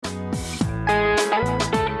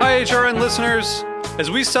HRN listeners.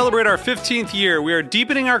 As we celebrate our 15th year, we are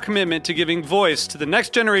deepening our commitment to giving voice to the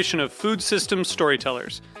next generation of food systems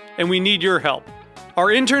storytellers, and we need your help. Our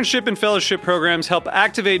internship and fellowship programs help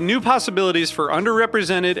activate new possibilities for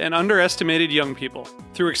underrepresented and underestimated young people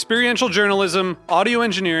through experiential journalism, audio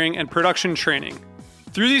engineering, and production training.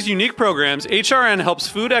 Through these unique programs, HRN helps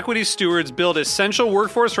food equity stewards build essential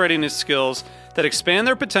workforce readiness skills that expand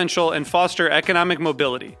their potential and foster economic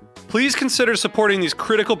mobility. Please consider supporting these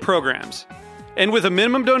critical programs. And with a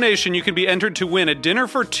minimum donation, you can be entered to win a dinner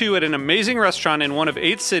for two at an amazing restaurant in one of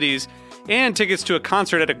 8 cities and tickets to a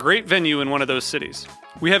concert at a great venue in one of those cities.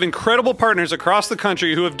 We have incredible partners across the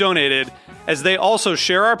country who have donated, as they also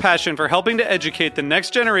share our passion for helping to educate the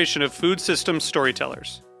next generation of food systems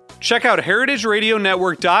storytellers. Check out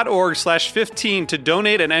heritageradionetwork.org/15 to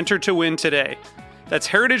donate and enter to win today. That's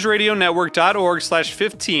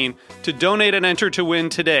heritageradionetwork.org/15 to donate and enter to win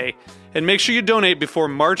today. And make sure you donate before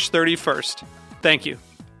March 31st. Thank you.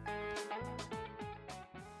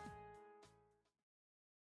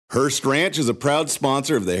 Hearst Ranch is a proud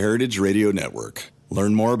sponsor of the Heritage Radio Network.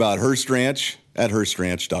 Learn more about Hearst Ranch at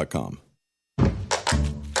HearstRanch.com.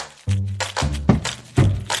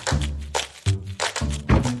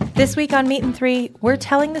 This week on Meat and Three, we're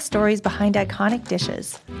telling the stories behind iconic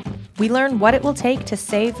dishes. We learn what it will take to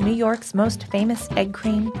save New York's most famous egg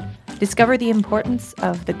cream, discover the importance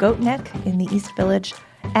of the goat neck in the East Village,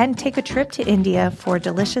 and take a trip to India for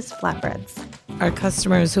delicious flatbreads. Our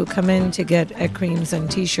customers who come in to get egg creams and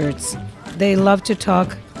t-shirts, they love to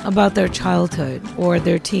talk about their childhood or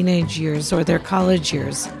their teenage years or their college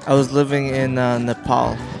years. I was living in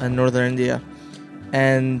Nepal, in northern India,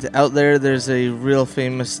 and out there's a real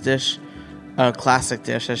famous dish, a classic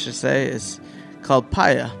dish I should say, is called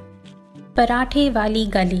paya. Parathe wali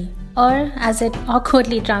gali, or as it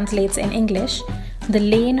awkwardly translates in English, the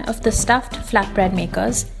lane of the stuffed flatbread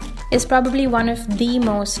makers, is probably one of the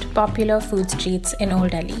most popular food streets in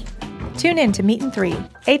Old Delhi. Tune in to Meat and Three,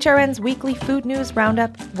 HRN's weekly food news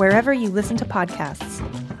roundup, wherever you listen to podcasts.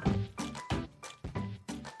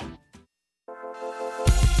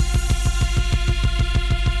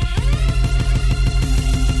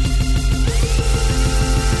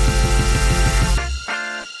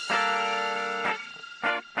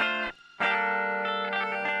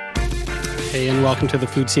 Hey, and welcome to the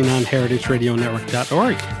Food Scene on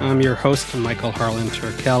heritageradionetwork.org. I'm your host, Michael Harlan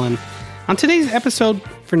Turkel, and on today's episode,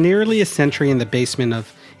 for nearly a century in the basement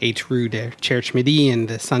of 8 Rue de Cherche Midi in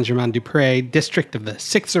the Saint-Germain-du-Pré district of the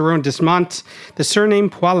 6th arrondissement, the surname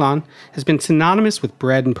Poilâne has been synonymous with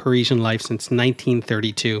bread in Parisian life since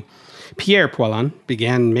 1932. Pierre Poilâne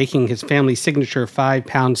began making his family's signature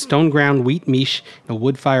 5-pound stone-ground wheat miche in a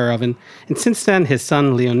wood-fire oven, and since then his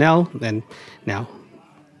son Lionel, and now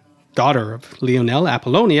daughter of Lionel,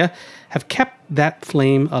 Apollonia, have kept that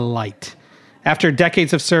flame alight. After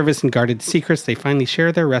decades of service and guarded secrets, they finally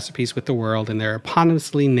share their recipes with the world in their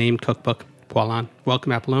eponymously named cookbook, Poilâne.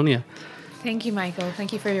 Welcome, Apollonia. Thank you, Michael.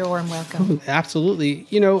 Thank you for your warm welcome. Oh, absolutely.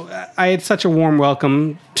 You know, I had such a warm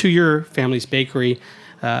welcome to your family's bakery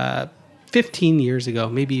 15 years ago,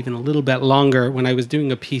 maybe even a little bit longer, when I was doing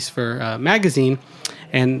a piece for a magazine,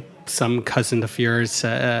 and some cousin of yours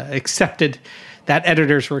accepted that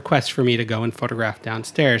editor's request for me to go and photograph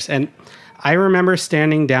downstairs. And I remember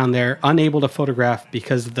standing down there, unable to photograph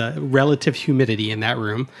because of the relative humidity in that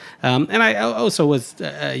room. And I also was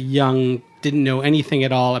young, didn't know anything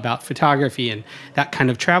at all about photography and that kind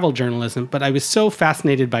of travel journalism. But I was so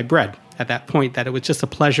fascinated by bread at that point that it was just a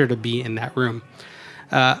pleasure to be in that room.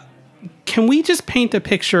 Can we just paint a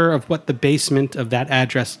picture of what the basement of that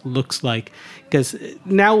address looks like? Because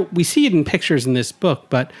now we see it in pictures in this book,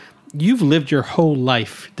 but you've lived your whole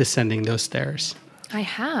life descending those stairs. I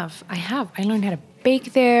have. I learned how to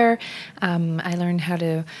bake there. I learned how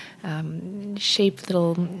to shape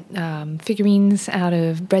little figurines out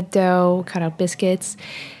of bread dough, cut out biscuits.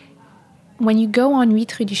 When you go on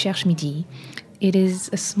 8 Rue du Cherche Midi, it is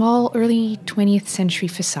a small early 20th century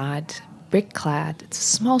facade, brick-clad. It's a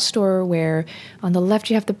small store where on the left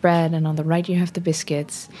you have the bread and on the right you have the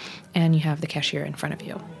biscuits, and you have the cashier in front of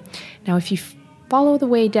you. Now, if you follow the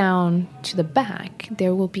way down to the back,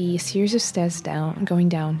 there will be a series of stairs going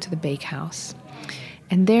down to the bakehouse.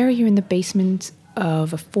 And there you're in the basement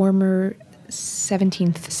of a former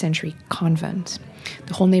 17th century convent.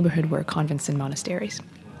 The whole neighborhood were convents and monasteries.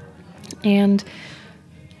 And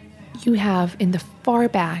you have in the far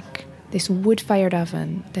back this wood-fired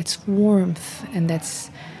oven that's warmth and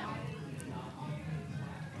that's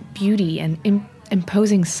beauty and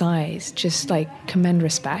imposing size, just like commend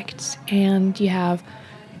respect. And you have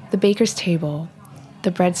the baker's table,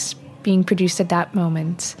 the bread's being produced at that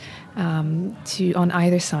moment, to on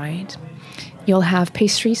either side. You'll have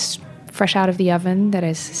pastries fresh out of the oven that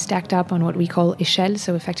is stacked up on what we call échelle,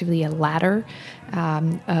 so effectively a ladder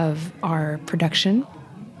of our production,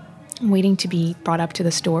 waiting to be brought up to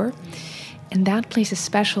the store. And that place is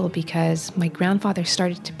special because my grandfather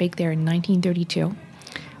started to bake there in 1932.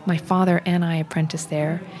 My father and I apprenticed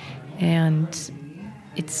there, and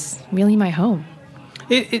it's really my home.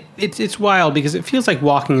 It's wild because it feels like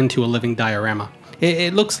walking into a living diorama.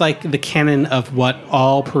 It looks like the canon of what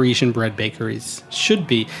all Parisian bread bakeries should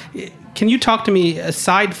be. Can you talk to me,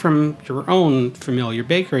 aside from your own familiar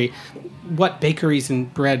bakery, what bakeries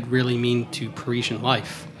and bread really mean to Parisian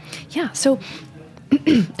life? Yeah, so,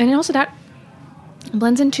 and also that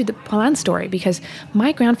blends into the Poilâne story because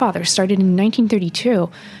my grandfather started in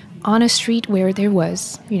 1932 on a street where there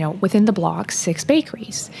was, within the block, 6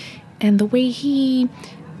 bakeries. And the way he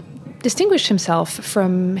distinguished himself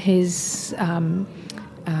from his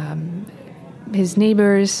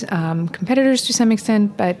neighbors, competitors to some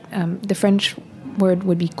extent, but the French word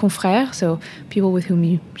would be confrères, so people with whom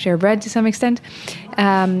you share bread to some extent,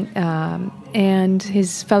 and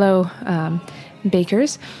his fellow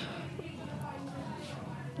bakers.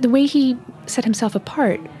 The way he set himself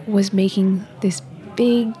apart was making this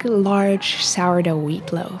big, large sourdough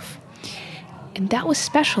wheat loaf. And that was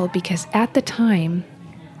special because at the time,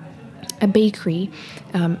 a bakery,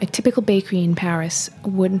 a typical bakery in Paris,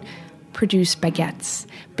 would produce baguettes.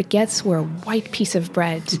 Baguettes were a white piece of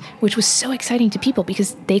bread, which was so exciting to people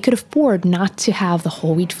because they could afford not to have the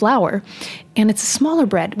whole wheat flour. And it's a smaller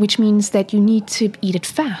bread, which means that you need to eat it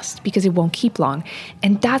fast because it won't keep long.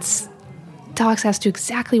 And that talks as to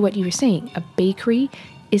exactly what you were saying. A bakery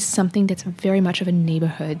is something that's very much of a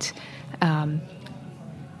neighborhood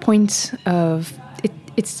point of it.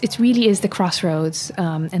 It really is the crossroads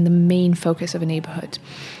and the main focus of a neighborhood.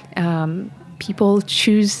 People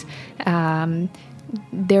choose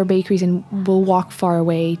their bakeries and will walk far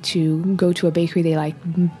away to go to a bakery they like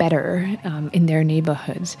better in their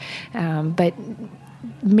neighborhoods. But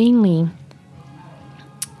mainly,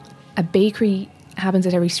 a bakery happens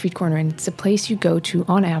at every street corner, and it's a place you go to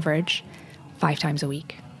on average 5 times a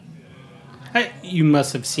week. You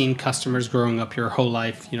must have seen customers growing up your whole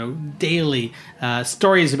life, daily.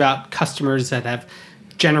 Stories about customers that have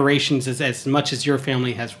generations as much as your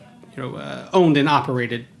family has, owned and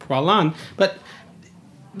operated Poilâne. But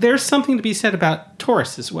there's something to be said about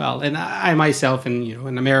tourists as well. And I myself, and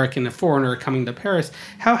an American, a foreigner coming to Paris,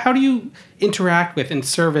 how do you interact with and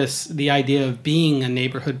service the idea of being a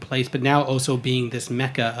neighborhood place, but now also being this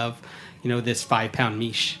mecca of, this 5-pound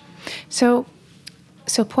miche? So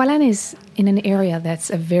Poilâne is in an area that's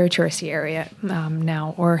a very touristy area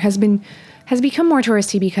now, or has become more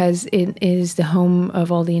touristy because it is the home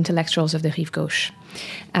of all the intellectuals of the Rive Gauche.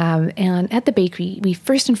 And at the bakery, we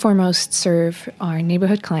first and foremost serve our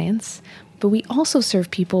neighborhood clients, but we also serve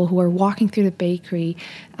people who are walking through the bakery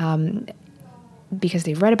because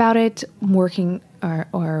they've read about it, working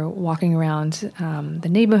or walking around the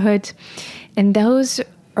neighborhood. And those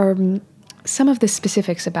are some of the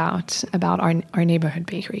specifics about our neighborhood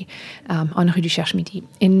bakery on Rue du Cherche-Midi.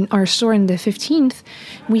 In our store in the 15th,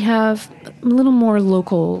 we have a little more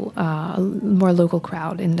local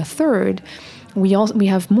crowd. In the 3rd, we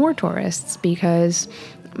have more tourists because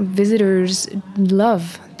visitors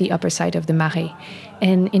love the upper side of the Marais.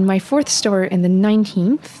 And in my 4th store in the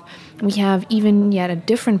 19th, we have even yet a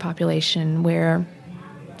different population where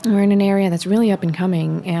we're in an area that's really up and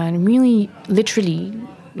coming and really literally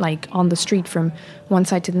like on the street from one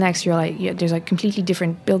side to the next, you're like, there's like completely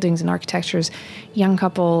different buildings and architectures, young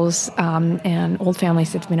couples and old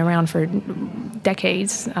families that've been around for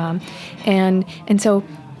decades. And so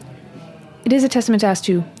it is a testament as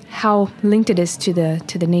to how linked it is to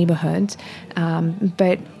the neighborhood.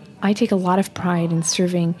 But I take a lot of pride in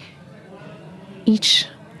serving each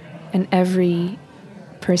and every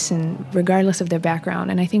person, regardless of their background.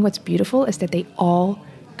 And I think what's beautiful is that they all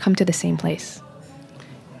come to the same place.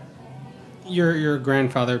 Your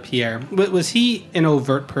grandfather, Pierre, was he an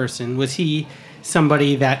overt person? Was he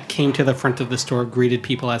somebody that came to the front of the store, greeted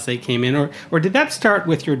people as they came in? Or did that start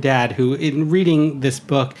with your dad, who, in reading this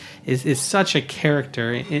book, is such a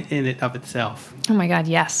character in it of itself? Oh my God,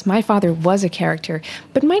 yes. My father was a character.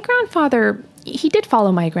 But my grandfather, he did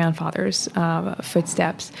follow my grandfather's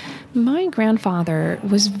footsteps. My grandfather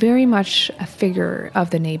was very much a figure of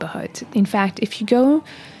the neighborhood. In fact, if you go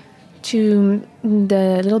to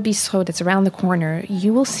the little bistro that's around the corner,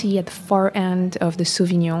 you will see at the far end of the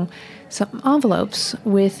Sauvignon some envelopes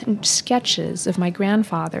with sketches of my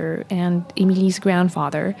grandfather and Emilie's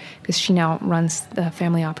grandfather, because she now runs the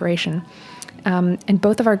family operation. And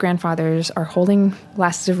both of our grandfathers are holding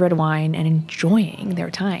glasses of red wine and enjoying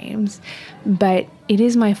their times. But it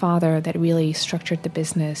is my father that really structured the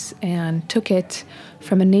business and took it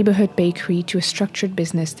from a neighborhood bakery to a structured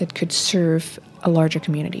business that could serve a larger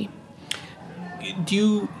community.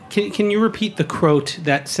 Can you repeat the quote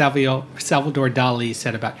that Salvador Dali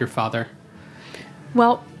said about your father?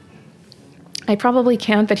 Well, I probably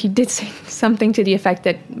can't, but he did say something to the effect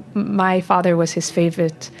that my father was his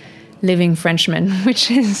favorite living Frenchman, which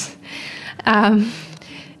is,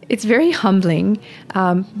 it's very humbling,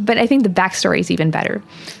 but I think the backstory is even better.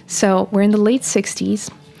 So we're in the late 60s.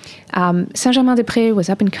 Saint-Germain-des-Prés was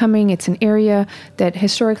up and coming. It's an area that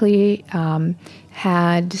historically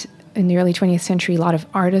had, in the early 20th century, a lot of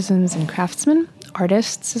artisans and craftsmen,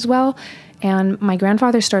 artists as well. And my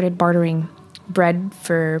grandfather started bartering bread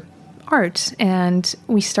for art, and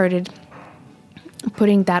we started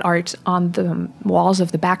putting that art on the walls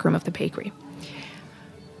of the back room of the bakery.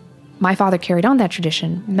 My father carried on that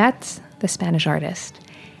tradition, met the Spanish artist,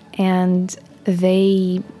 and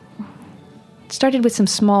they started with some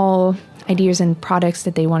small ideas and products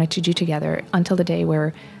that they wanted to do together until the day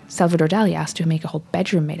where Salvador Dali asked to make a whole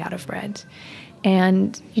bedroom made out of bread.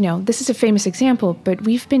 And, this is a famous example, but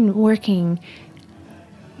we've been working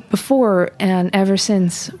before and ever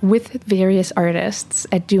since with various artists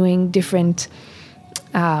at doing different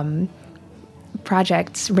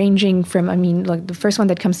projects, ranging from, the first one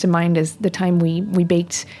that comes to mind is the time we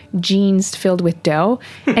baked jeans filled with dough.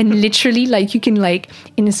 And literally, you can, and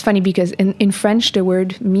it's funny because in French, the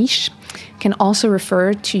word miche can also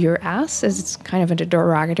refer to your ass, as it's kind of a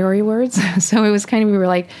derogatory word. So it was kind of, we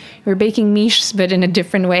were baking miches, but in a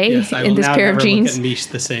different way. Yes, I in will this now pair never of jeans. look at miche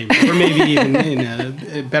the same, or maybe even in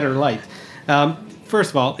a better light. First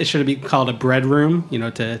of all, it should be called a bread room,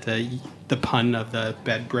 to the pun of the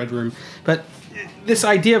bread room. But this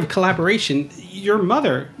idea of collaboration, your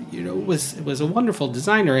mother, was a wonderful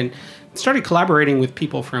designer and started collaborating with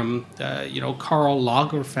people from, Karl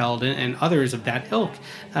Lagerfeld and others of that ilk.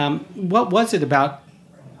 What was it about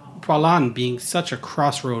Poilâne being such a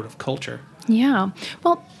crossroad of culture? Yeah.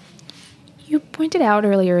 Well, you pointed out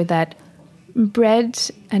earlier that bread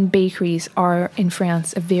and bakeries are, in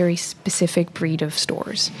France, a very specific breed of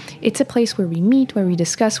stores. It's a place where we meet, where we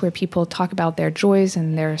discuss, where people talk about their joys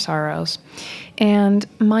and their sorrows. And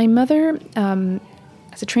my mother,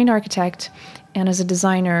 as a trained architect and as a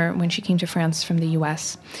designer when she came to France from the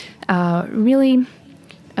U.S., really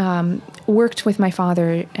worked with my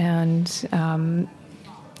father and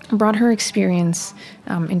brought her experience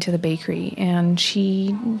into the bakery. And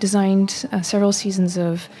she designed several seasons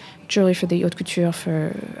of jewelry for the haute couture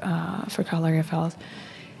for Karl Lagerfeld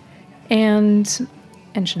and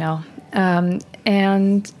Chanel.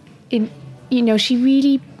 She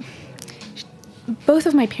really, both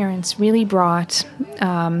of my parents really brought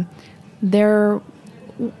their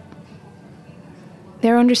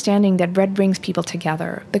understanding that bread brings people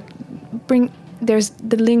together. There's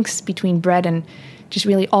the links between bread and just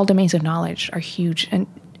really all domains of knowledge are huge, and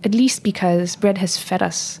at least because bread has fed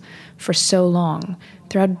us for so long,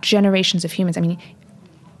 throughout generations of humans.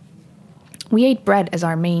 We ate bread as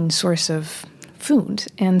our main source of food,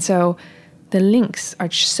 and so the links are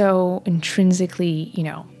so intrinsically,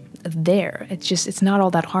 there. It's not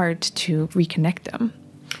all that hard to reconnect them.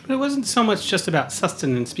 But it wasn't so much just about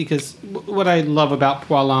sustenance, because what I love about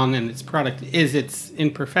Poilâne and its product is its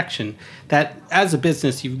imperfection. That as a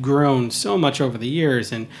business, you've grown so much over the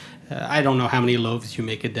years, and I don't know how many loaves you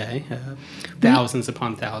make a day, thousands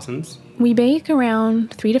upon thousands. We bake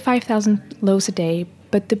around 3,000 to 5,000 loaves a day,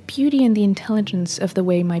 but the beauty and the intelligence of the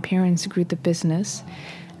way my parents grew the business,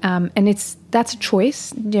 and that's a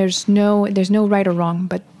choice. There's no right or wrong,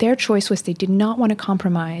 but their choice was they did not want to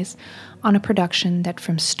compromise on a production that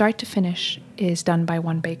from start to finish is done by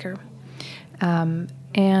one baker.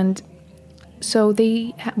 And so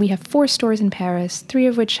we have 4 stores in Paris, 3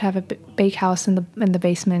 of which have a bakehouse in the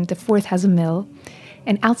basement. The 4th has a mill.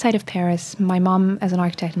 And outside of Paris, my mom as an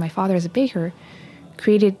architect and my father as a baker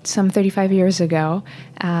created some 35 years ago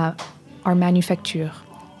our manufacture.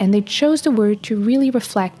 And they chose the word to really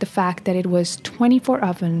reflect the fact that it was 24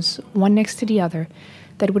 ovens, one next to the other,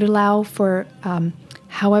 that would allow for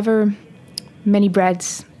however many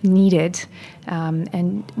breads needed,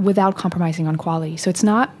 and without compromising on quality. So it's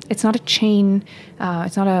not a chain.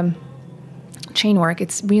 It's not a chain work.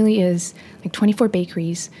 It really is 24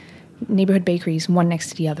 bakeries, neighborhood bakeries, one next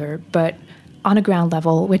to the other, but on a ground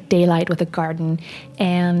level with daylight, with a garden.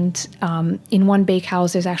 And in one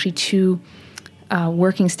bakehouse, there's actually 2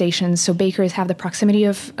 working stations. So bakers have the proximity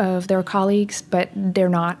of their colleagues, but they're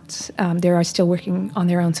not, they are still working on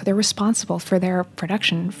their own. So they're responsible for their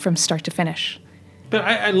production from start to finish. But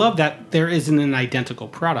I love that there isn't an identical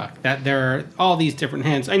product, that there are all these different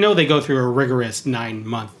hands. I know they go through a rigorous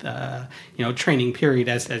 9-month training period,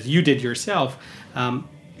 as you did yourself. I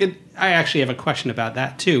actually have a question about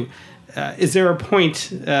that, too. Is there a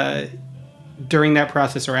point during that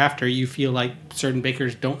process or after you feel like certain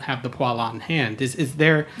bakers don't have the poilâne hand? Is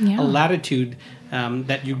there a latitude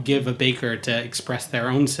that you give a baker to express their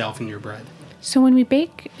own self in your bread? So when we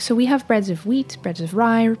bake, we have breads of wheat, breads of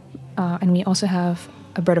rye, and we also have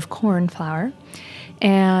a bread of corn flour.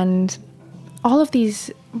 And all of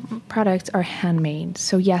these products are handmade.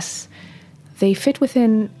 So yes, they fit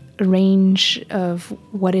within a range of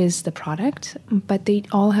what is the product, but they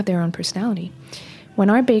all have their own personality. When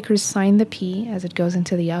our bakers sign the pie as it goes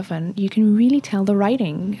into the oven, you can really tell the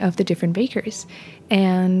writing of the different bakers.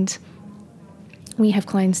 And we have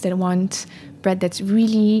clients that want bread that's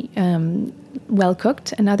really well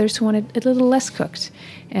cooked, and others who want it a little less cooked.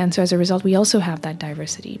 And so as a result, we also have that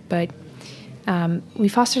diversity. But we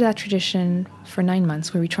foster that tradition for 9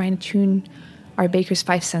 months, where we try and tune our bakers'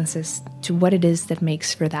 5 senses to what it is that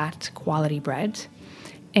makes for that quality bread.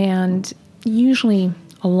 And usually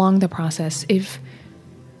along the process, if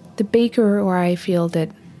the baker or I feel that,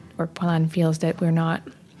 or Poilâne feels that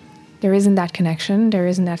there isn't that connection, there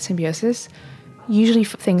isn't that symbiosis, usually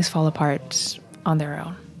things fall apart on their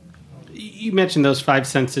own. You mentioned those 5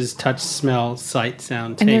 senses: touch, smell, sight,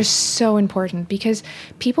 sound, taste. And they're so important because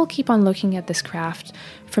people keep on looking at this craft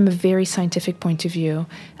from a very scientific point of view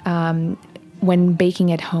when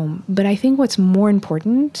baking at home. But I think what's more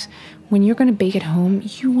important, when you're going to bake at home,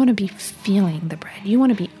 you want to be feeling the bread. You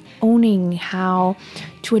want to be owning how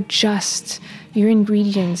to adjust your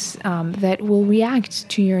ingredients that will react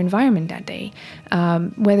to your environment that day.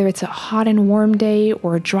 Whether it's a hot and warm day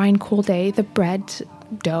or a dry and cool day, the bread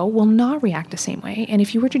dough will not react the same way. And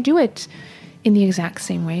if you were to do it in the exact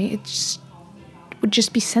same way, it would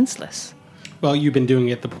just be senseless. Well, you've been doing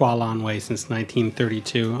it the Poilâne way since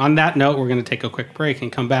 1932. On that note, we're going to take a quick break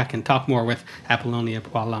and come back and talk more with Apollonia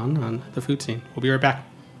Poilâne on the food scene. We'll be right back.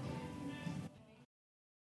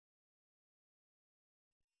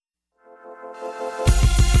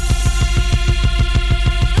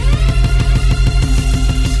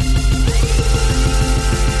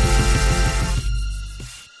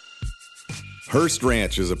 Hearst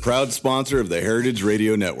Ranch is a proud sponsor of the Heritage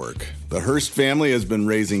Radio Network. The Hearst family has been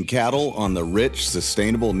raising cattle on the rich,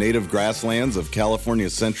 sustainable native grasslands of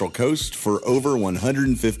California's Central Coast for over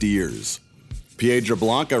 150 years. Piedra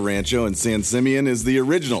Blanca Rancho in San Simeon is the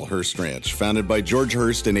original Hearst Ranch, founded by George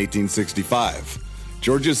Hearst in 1865.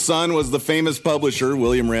 George's son was the famous publisher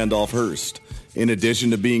William Randolph Hearst. In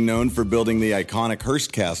addition to being known for building the iconic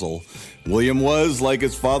Hearst Castle, William was, like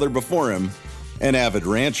his father before him, an avid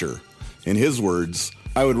rancher. In his words,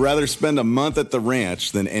 "I would rather spend a month at the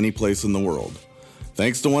ranch than any place in the world."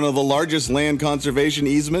 Thanks to one of the largest land conservation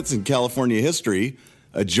easements in California history,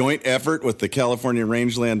 a joint effort with the California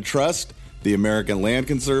Rangeland Trust, the American Land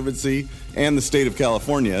Conservancy, and the state of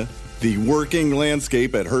California, the working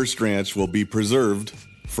landscape at Hearst Ranch will be preserved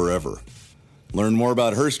forever. Learn more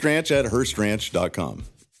about Hearst Ranch at HearstRanch.com.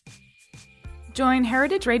 Join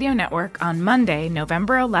Heritage Radio Network on Monday,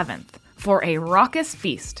 November 11th. For a raucous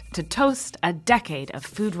feast to toast a decade of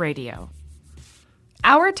food radio.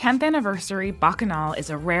 Our 10th anniversary Bacchanal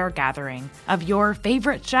is a rare gathering of your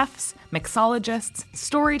favorite chefs, mixologists,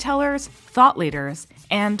 storytellers, thought leaders,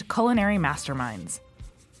 and culinary masterminds.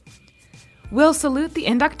 We'll salute the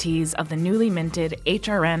inductees of the newly minted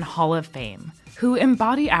HRN Hall of Fame, who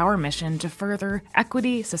embody our mission to further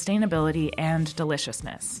equity, sustainability, and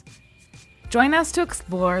deliciousness. Join us to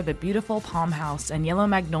explore the beautiful Palm House and Yellow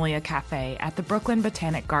Magnolia Cafe at the Brooklyn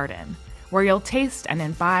Botanic Garden, where you'll taste and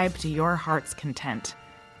imbibe to your heart's content,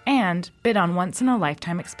 and bid on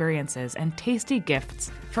once-in-a-lifetime experiences and tasty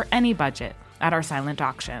gifts for any budget at our silent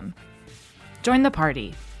auction. Join the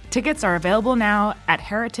party. Tickets are available now at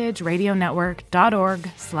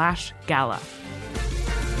heritageradionetwork.org/gala.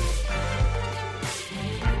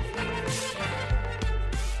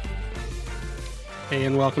 Hey,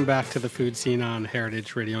 and welcome back to the food scene on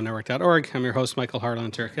heritageradionetwork.org. I'm your host, Michael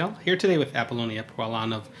Harlan Turkel, here today with Apollonia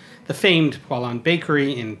Poilâne of the famed Poilâne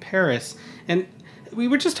Bakery in Paris. And we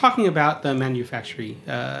were just talking about the manufactory,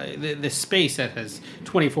 the space that has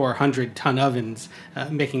 2,400-ton ovens,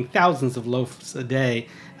 making thousands of loaves a day.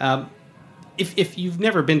 If you've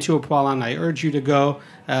never been to a Poilâne, I urge you to go.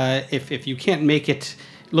 If you can't make it,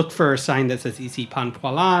 look for a sign that says Ici Pan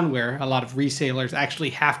Poilâne, where a lot of resellers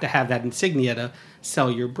actually have to have that insignia to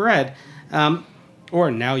sell your bread. Or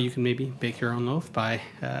now you can maybe bake your own loaf by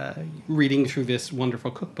reading through this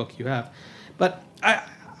wonderful cookbook you have. But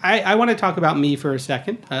I want to talk about me for a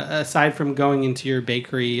second. Aside from going into your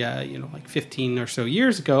bakery, like 15 or so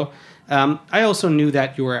years ago, I also knew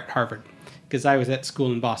that you were at Harvard, because I was at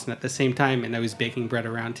school in Boston at the same time, and I was baking bread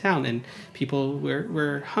around town, and people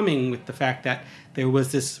were humming with the fact that there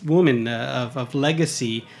was this woman of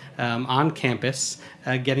legacy on campus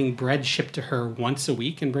getting bread shipped to her once a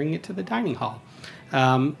week and bringing it to the dining hall.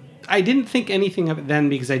 I didn't think anything of it then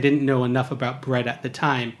because I didn't know enough about bread at the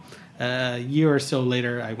time. A year or so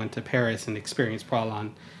later, I went to Paris and experienced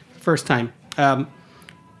Poilâne for the first time.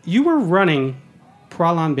 You were running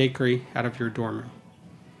Poilâne Bakery out of your dorm room.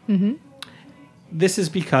 Mm-hmm. This is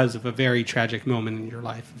because of a very tragic moment in your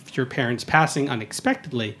life, of your parents passing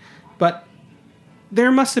unexpectedly. But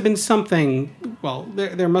there must have been something,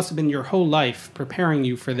 there must have been your whole life preparing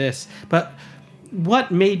you for this. But what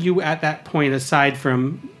made you at that point, aside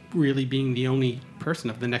from really being the only person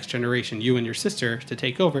of the next generation, you and your sister, to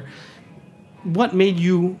take over, what made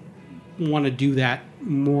you want to do that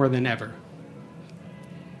more than ever?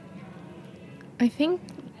 I think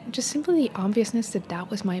just simply the obviousness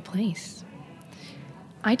that was my place.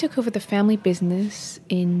 I took over the family business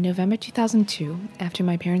in November 2002 after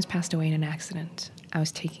my parents passed away in an accident. I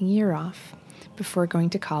was taking a year off before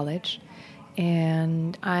going to college,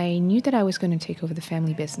 and I knew that I was going to take over the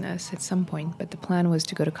family business at some point, but the plan was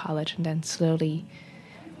to go to college and then slowly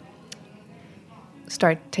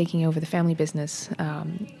start taking over the family business,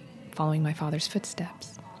 following my father's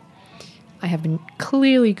footsteps. I have been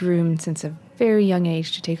clearly groomed since a very young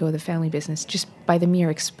age to take over the family business just by the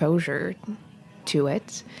mere exposure to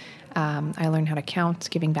it. I learned how to count,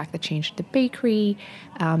 giving back the change to the bakery.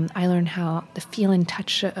 I learned how the feel and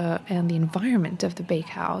touch and the environment of the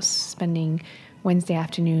bakehouse, spending Wednesday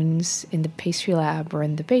afternoons in the pastry lab or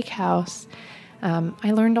in the bakehouse.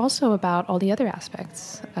 I learned also about all the other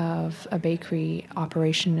aspects of a bakery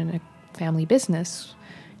operation and a family business,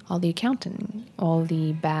 all the accounting, all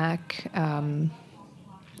the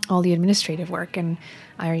all the administrative work. And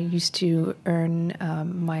I used to earn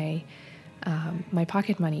my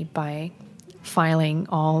pocket money by filing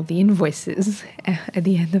all the invoices at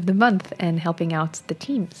the end of the month and helping out the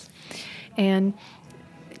teams. And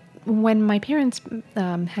when my parents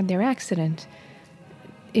had their accident,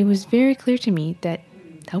 it was very clear to me that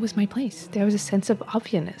was my place. There was a sense of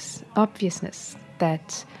obviousness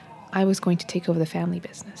that I was going to take over the family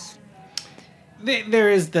business. There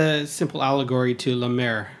is the simple allegory to La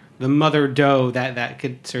Mère, the mother dough, that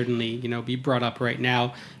could certainly, be brought up right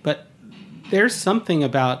now. But there's something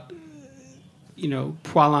about,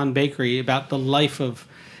 Poilâne Bakery, about the life of,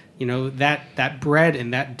 that bread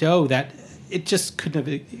and that dough, that it just couldn't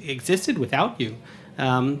have existed without you.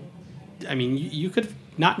 You could have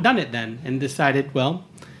not done it then and decided, well,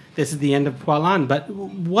 this is the end of Poilâne. But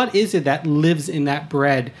what is it that lives in that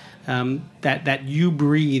bread that you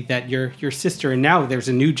breathe, that your sister, and now there's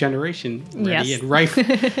a new generation ready and ripe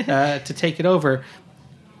to take it over.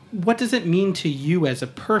 What does it mean to you as a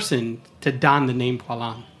person to don the name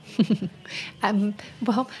Poilâne?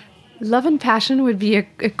 Well, love and passion would be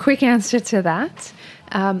a quick answer to that.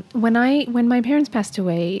 When my parents passed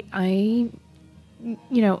away, there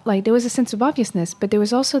was a sense of obviousness, but there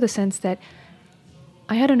was also the sense that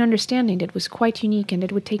I had an understanding that was quite unique, and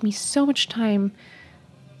it would take me so much time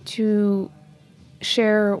to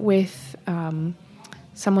share with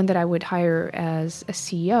someone that I would hire as a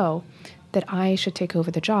CEO that I should take over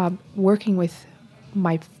the job working with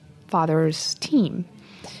my father's team.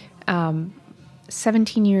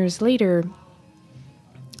 17 years later,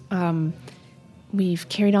 we've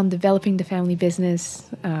carried on developing the family business.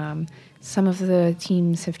 Some of the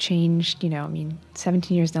teams have changed,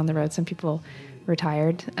 17 years down the road, some people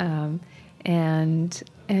retired. And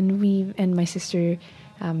my sister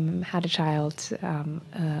had a child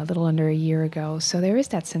a little under a year ago. So there is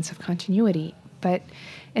that sense of continuity.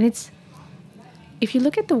 If you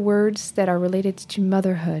look at the words that are related to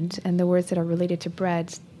motherhood and the words that are related to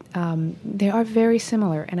bread, they are very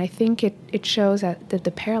similar. And I think it shows that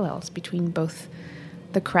the parallels between both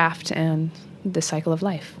the craft and the cycle of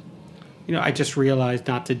life. I just realized,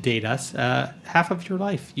 not to date us, half of your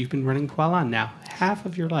life you've been running Poilâne now. Half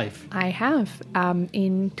of your life. I have.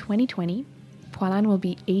 In 2020, Poilâne will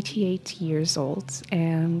be 88 years old,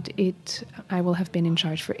 and I will have been in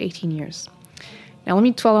charge for 18 years. Now, let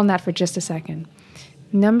me dwell on that for just a second.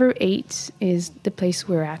 Number 8 is the place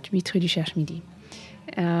we're at, 8 Rue du Cherche-Midi.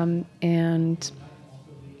 And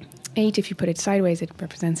 8, if you put it sideways, it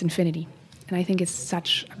represents infinity. And I think it's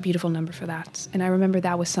such a beautiful number for that. And I remember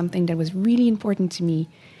that was something that was really important to me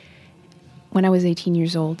when I was 18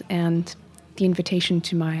 years old. And the invitation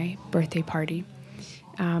to my birthday party.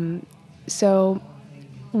 So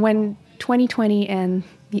when 2020 and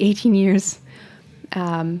the 18 years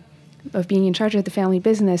of being in charge of the family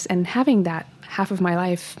business and having that half of my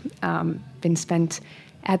life been spent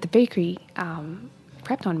at the bakery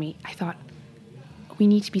crept on me, I thought, we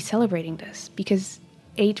need to be celebrating this because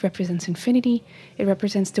 8 represents infinity. It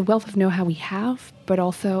represents the wealth of know-how we have, but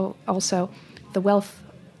also the wealth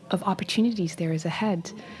of opportunities there is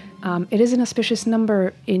ahead. It is an auspicious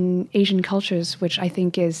number in Asian cultures, which I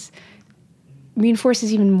think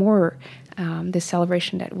reinforces even more this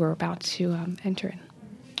celebration that we're about to enter in.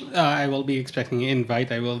 I will be expecting an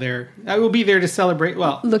invite. I will be there to celebrate.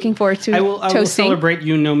 Well, looking forward to I will toasting. celebrate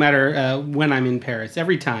you no matter when I'm in Paris.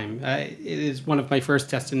 Every time. It is one of my first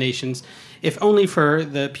destinations, if only for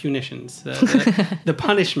the punitions, the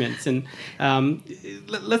punishments. And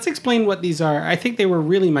let's explain what these are. I think they were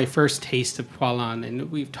really my first taste of Poilâne,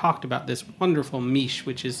 and we've talked about this wonderful miche,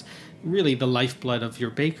 which is really the lifeblood of your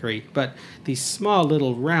bakery. But these small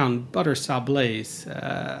little round butter sablés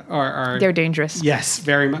are... They're dangerous. Yes,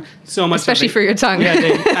 very much. So much. Especially for your tongue. Yeah,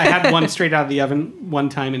 I had one straight out of the oven one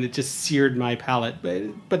time, and it just seared my palate.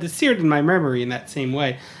 But it's seared in my memory in that same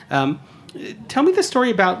way. Tell me the story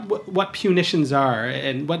about what punitions are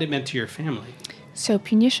and what it meant to your family. So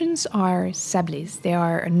punitions are sablés. They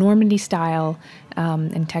are a Normandy-style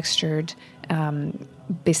and textured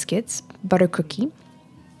biscuits, butter cookie,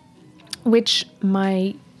 which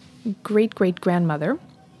my great-great-grandmother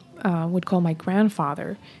would call my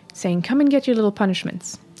grandfather, saying, come and get your little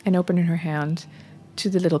punishments, and open in her hand to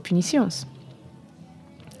the little punitions.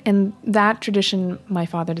 And that tradition my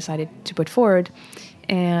father decided to put forward,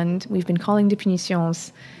 and we've been calling the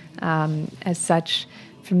punitions as such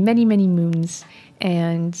for many, many moons,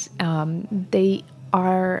 and they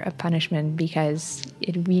are a punishment because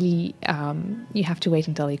it really, you have to wait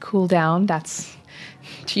until they cool down. That's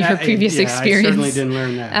to your previous experience. I certainly didn't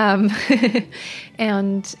learn that.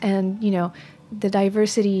 And you know, the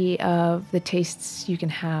diversity of the tastes you can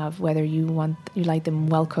have, whether you like them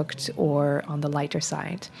well cooked or on the lighter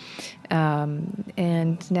side.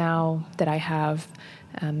 And now that I have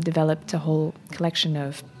developed a whole collection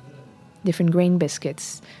of different grain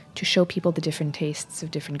biscuits to show people the different tastes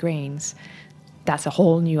of different grains, that's a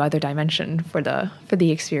whole new other dimension for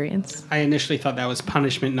the experience. I initially thought that was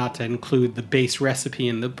punishment not to include the base recipe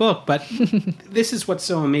in the book, but this is what's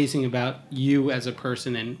so amazing about you as a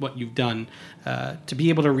person and what you've done to be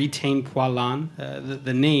able to retain Poilâne,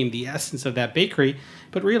 the name, the essence of that bakery,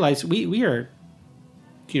 but realize we are,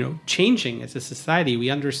 changing as a society. We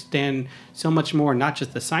understand so much more, not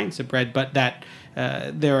just the science of bread, but that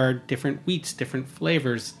there are different wheats, different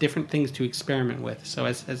flavors, different things to experiment with. So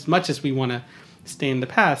as much as we want to stay in the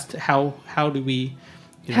past, how do we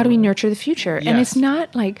how do we nurture the future? Yes. And it's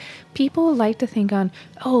not like people like to think on,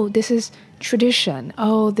 oh, this is tradition,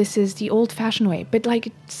 oh, this is the old-fashioned way, but like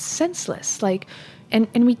it's senseless. Like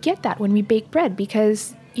and we get that when we bake bread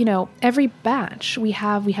because every batch we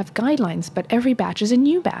have guidelines, but every batch is a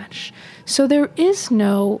new batch. So there is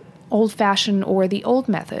no old-fashioned or the old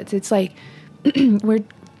methods. It's like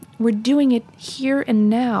we're doing it here and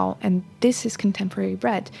now, and this is contemporary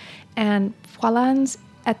bread. And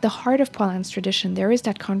at the heart of Poilâne's tradition, there is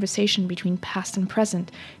that conversation between past and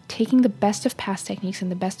present, taking the best of past techniques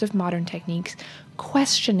and the best of modern techniques,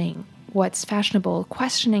 questioning what's fashionable,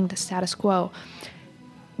 questioning the status quo,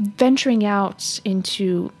 venturing out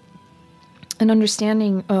into an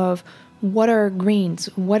understanding of what are grains,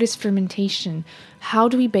 what is fermentation, how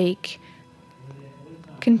do we bake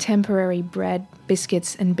contemporary bread,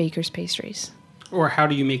 biscuits, and baker's pastries. Or how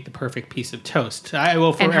do you make the perfect piece of toast? I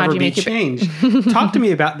will forever be changed. Talk to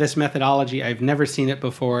me about this methodology. I've never seen it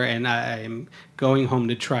before, and I'm going home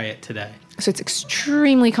to try it today. So it's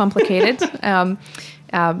extremely complicated. Tune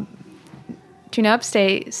up,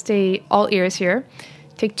 stay all ears here.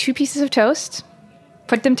 Take 2 pieces of toast,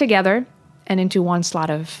 put them together, and into 1 slot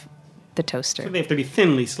of the toaster. So they have to be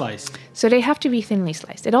thinly sliced. So they have to be thinly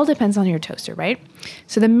sliced. It all depends on your toaster, right?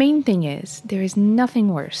 So the main thing is there is nothing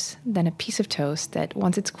worse than a piece of toast that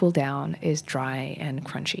once it's cooled down is dry and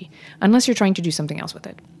crunchy, unless you're trying to do something else with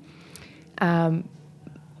it.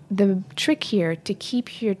 The trick here to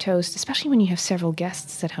keep your toast, especially when you have several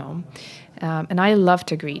guests at home, and I love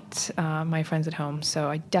to greet my friends at home, so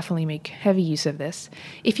I definitely make heavy use of this.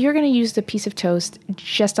 If you're going to use the piece of toast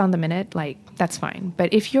just on the minute, that's fine.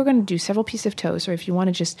 But if you're going to do several pieces of toast, or if you want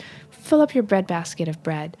to just fill up your bread basket of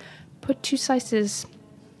bread, put 2 slices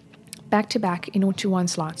back to back into 1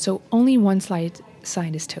 slot, so only 1 side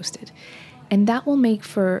is toasted. And that will make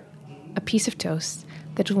for a piece of toast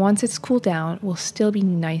that once it's cooled down will still be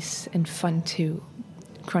nice and fun to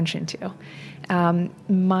crunch into.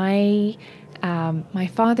 My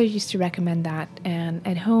father used to recommend that, and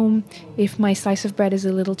at home, if my slice of bread is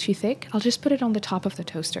a little too thick, I'll just put it on the top of the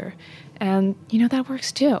toaster, and that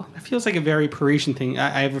works too. It feels like a very Parisian thing.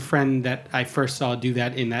 I have a friend that I first saw do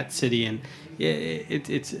that in that city, and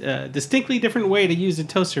it's a distinctly different way to use a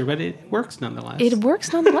toaster, but it works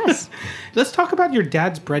nonetheless. Let's talk about your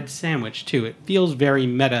dad's bread sandwich, too. It feels very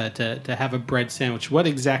meta to have a bread sandwich. What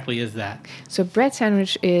exactly is that? So bread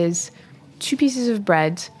sandwich is 2 pieces of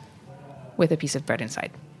bread with a piece of bread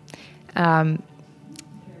inside.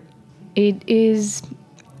 It is,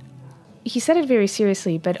 he said it very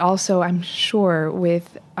seriously, but also I'm sure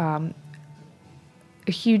with a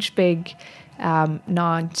huge big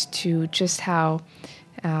nod to just how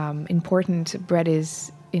important bread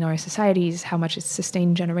is in our societies, how much it's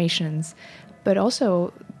sustained generations, but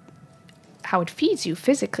also how it feeds you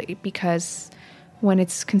physically, because when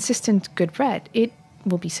it's consistent good bread, it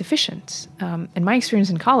will be sufficient. And my experience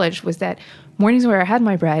in college was that mornings where I had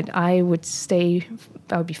my bread, I would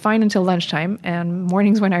be fine until lunchtime, and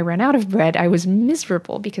mornings when I ran out of bread, I was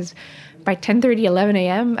miserable because by 10:30, 11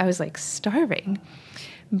 a.m., I was like starving.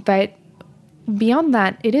 But beyond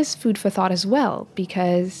that, it is food for thought as well,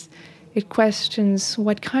 because it questions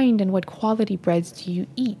what kind and what quality breads do you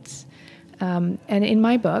eat. And in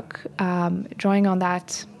my book, drawing on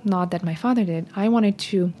that nod that my father did, I wanted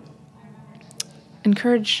to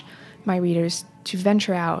encourage my readers to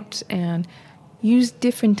venture out and use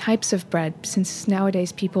different types of bread, since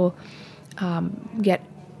nowadays people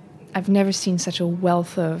I've never seen such a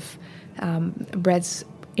wealth of breads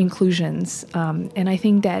inclusions. And I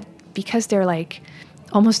think that because they're like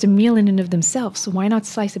almost a meal in and of themselves, so why not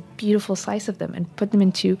slice a beautiful slice of them and put them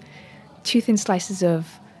into 2 thin slices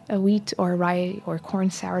of a wheat or rye or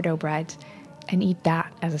corn sourdough bread and eat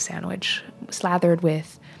that as a sandwich, slathered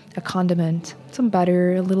with a condiment, some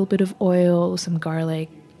butter, a little bit of oil, some garlic,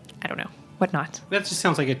 I don't know, whatnot. That just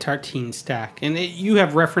sounds like a tartine stack. And you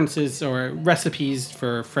have references or recipes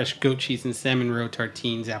for fresh goat cheese and salmon roe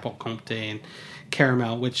tartines, apple comté, and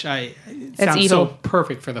caramel, which sounds so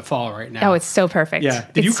perfect for the fall right now. Oh, it's so perfect. Yeah.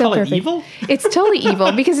 Did you call it evil? It's totally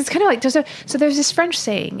evil, because it's kind of like, so there's this French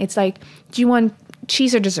saying, it's like, do you want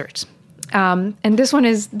cheese or dessert? And this one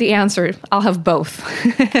is the answer. I'll have both.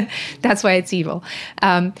 That's why it's evil.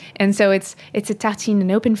 And so it's a tartine,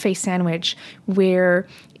 an open-faced sandwich where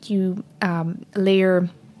you layer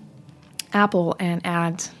apple and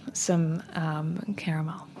add some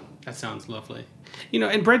caramel. That sounds lovely.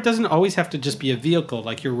 And bread doesn't always have to just be a vehicle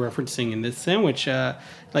like you're referencing in this sandwich,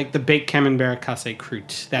 like the baked camembert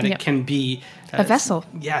cassé-croûte, that it can be a vessel.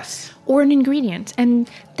 Yes. Or an ingredient. And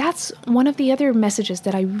that's one of the other messages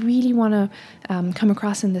that I really want to come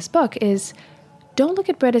across in this book is, don't look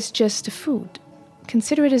at bread as just a food.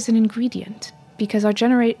 Consider it as an ingredient, because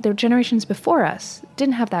the generations before us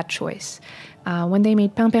didn't have that choice. When they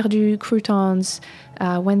made pain perdu, croutons,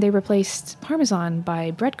 when they replaced Parmesan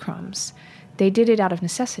by breadcrumbs, they did it out of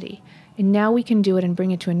necessity. And now we can do it and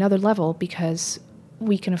bring it to another level because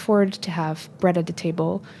we can afford to have bread at the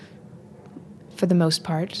table for the most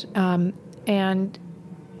part. And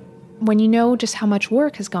when you know just how much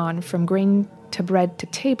work has gone from grain to bread to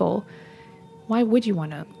table, why would you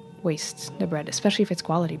want to waste the bread, especially if it's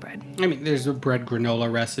quality bread? I mean, there's a bread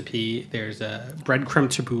granola recipe. There's a bread creme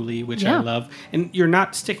tabbouleh, which I love. And you're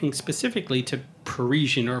not sticking specifically to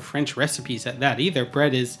Parisian or French recipes at that either.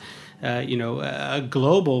 Bread is a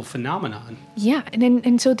global phenomenon. Yeah,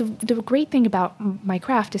 and so the great thing about my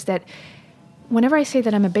craft is that whenever I say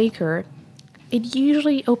that I'm a baker, it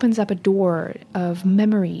usually opens up a door of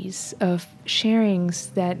memories, of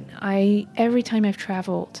sharings that every time I've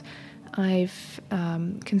traveled, I've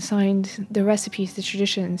consigned the recipes, the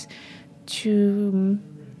traditions, to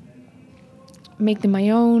make them my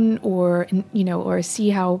own, or see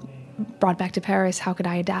how, brought back to Paris, how could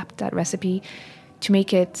I adapt that recipe to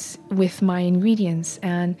make it with my ingredients.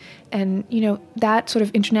 And that sort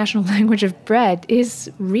of international language of bread is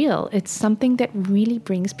real. It's something that really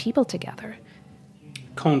brings people together.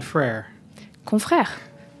 Confrère. Confrère.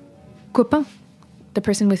 Copain. The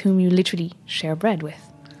person with whom you literally share bread with.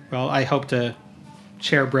 Well, I hope to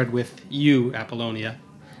share bread with you, Apollonia,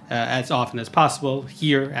 as often as possible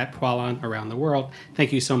here at Poilâne around the world.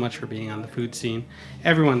 Thank you so much for being on the food scene.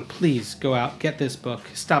 Everyone, please go out, get this book,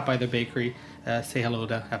 stop by the bakery, say hello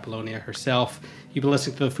to Apollonia herself. You've been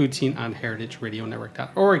listening to The Food Scene on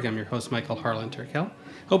heritageradionetwork.org. I'm your host, Michael Harlan Turkel.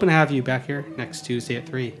 Hoping to have you back here next Tuesday at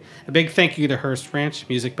 3. A big thank you to Hearst Ranch,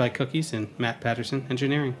 music by Cookies, and Matt Patterson,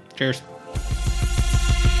 engineering. Cheers.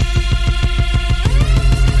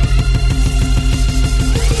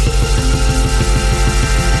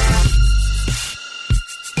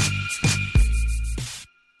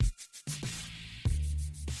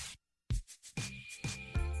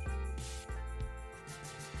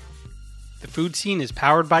 food scene is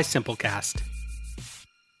powered by Simplecast.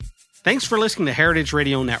 Thanks for listening to Heritage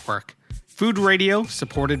Radio Network, food radio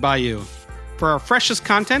supported by you. For our freshest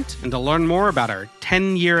content and to learn more about our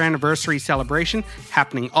 10-year anniversary celebration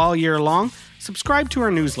happening all year long, subscribe to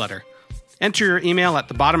our newsletter. Enter your email at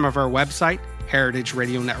the bottom of our website,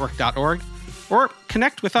 heritageradionetwork.org, or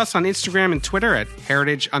connect with us on Instagram and Twitter at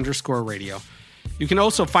heritage_radio. You can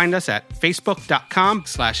also find us at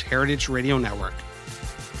facebook.com/Heritage Radio Network.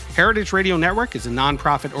 Heritage Radio Network is a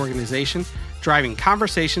nonprofit organization driving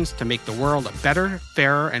conversations to make the world a better,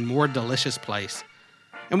 fairer, and more delicious place.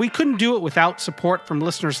 And we couldn't do it without support from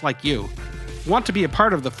listeners like you. Want to be a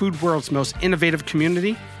part of the food world's most innovative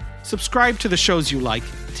community? Subscribe to the shows you like,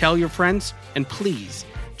 tell your friends, and please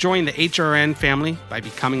join the HRN family by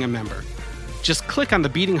becoming a member. Just click on the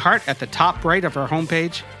beating heart at the top right of our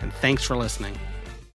homepage, and thanks for listening.